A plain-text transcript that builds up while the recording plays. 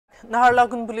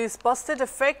Naharlagun police busted a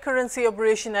fake currency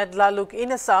operation at Laluk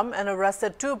in Assam and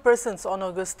arrested 2 persons on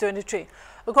August 23.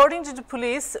 According to the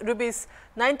police, rupees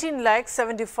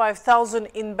 19,75,000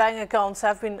 in bank accounts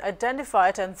have been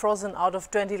identified and frozen out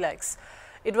of 20 lakhs.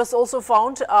 It was also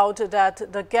found out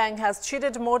that the gang has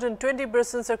cheated more than 20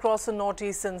 persons across the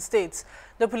northeastern states.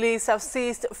 The police have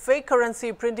seized fake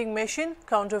currency printing machine,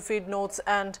 counterfeit notes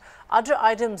and other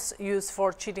items used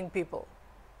for cheating people.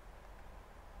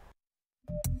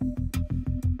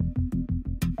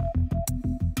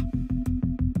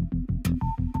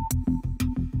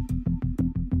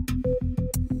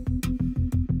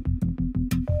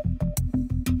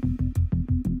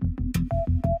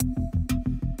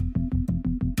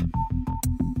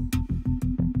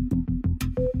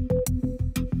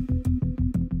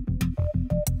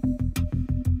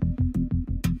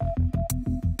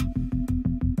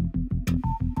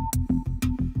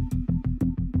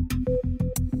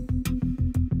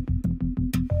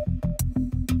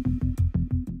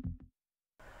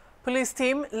 Police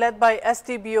team led by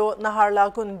STBO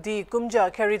Naharlagun D.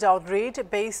 Kumja carried out raid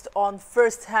based on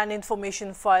first-hand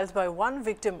information filed by one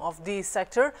victim of the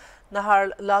sector,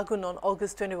 Naharlagun, on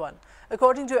August 21.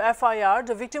 According to FIR,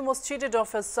 the victim was cheated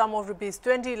of a sum of rupees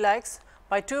 20 lakhs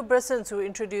by 2 persons who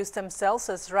introduced themselves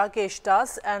as Rakesh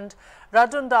Das and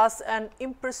Radon Das and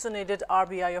impersonated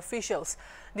RBI officials.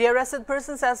 The arrested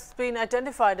persons has been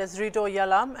identified as Rito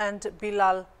Yalam and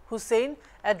Bilal Hussain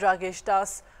at Rakesh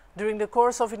Das. During the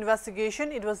course of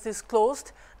investigation, it was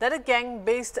disclosed that a gang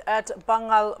based at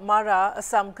Bangal Mara,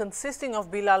 Assam, consisting of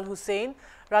Bilal Hussain,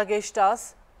 Rakesh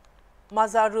Das,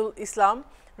 Mazharul Islam,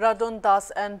 Radon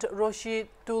Das and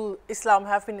Roshidul Islam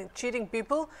have been cheating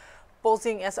people,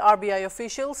 posing as RBI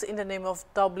officials in the name of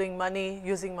doubling money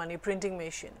using money printing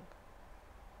machine.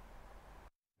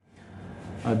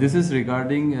 This is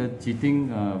regarding a cheating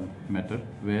matter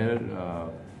where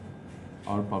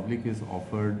our public is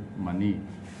offered money,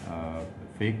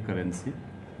 fake currency,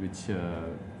 which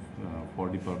for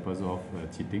the purpose of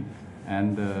cheating,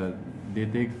 and they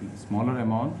take smaller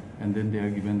amount and then they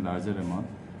are given larger amount,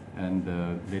 and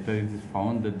later it is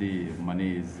found that the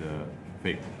money is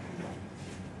fake.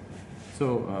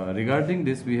 So regarding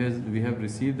this, we have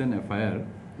received an FIR.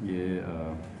 ये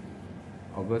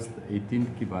अगस्त 18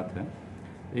 की बात है.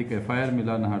 एक FIR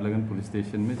मिला Naharlagun police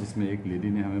station में, जिसमें एक lady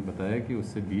ने हमें बताया कि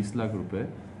उससे 20 लाख रुपए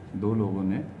 2 लोगों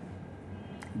ने,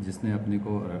 जिसने अपने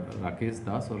को राकेश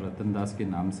दास और रतन दास के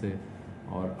नाम से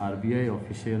और RBI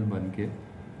ऑफिशियल बन के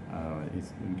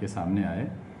उनके सामने आए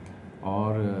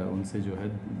और उनसे जो है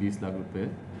 20 लाख रुपए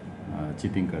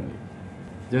चीटिंग कर ली.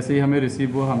 जैसे ही हमें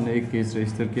रिसीव हुआ, हमने एक केस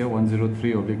रजिस्टर किया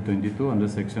 103/22 अंडर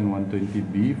सेक्शन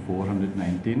 120B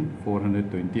 419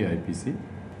 420 IPC,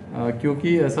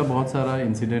 क्योंकि ऐसा बहुत सारा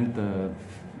इंसिडेंट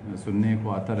सुनने को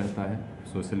आता रहता है.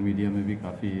 सोशल मीडिया में भी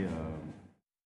काफ़ी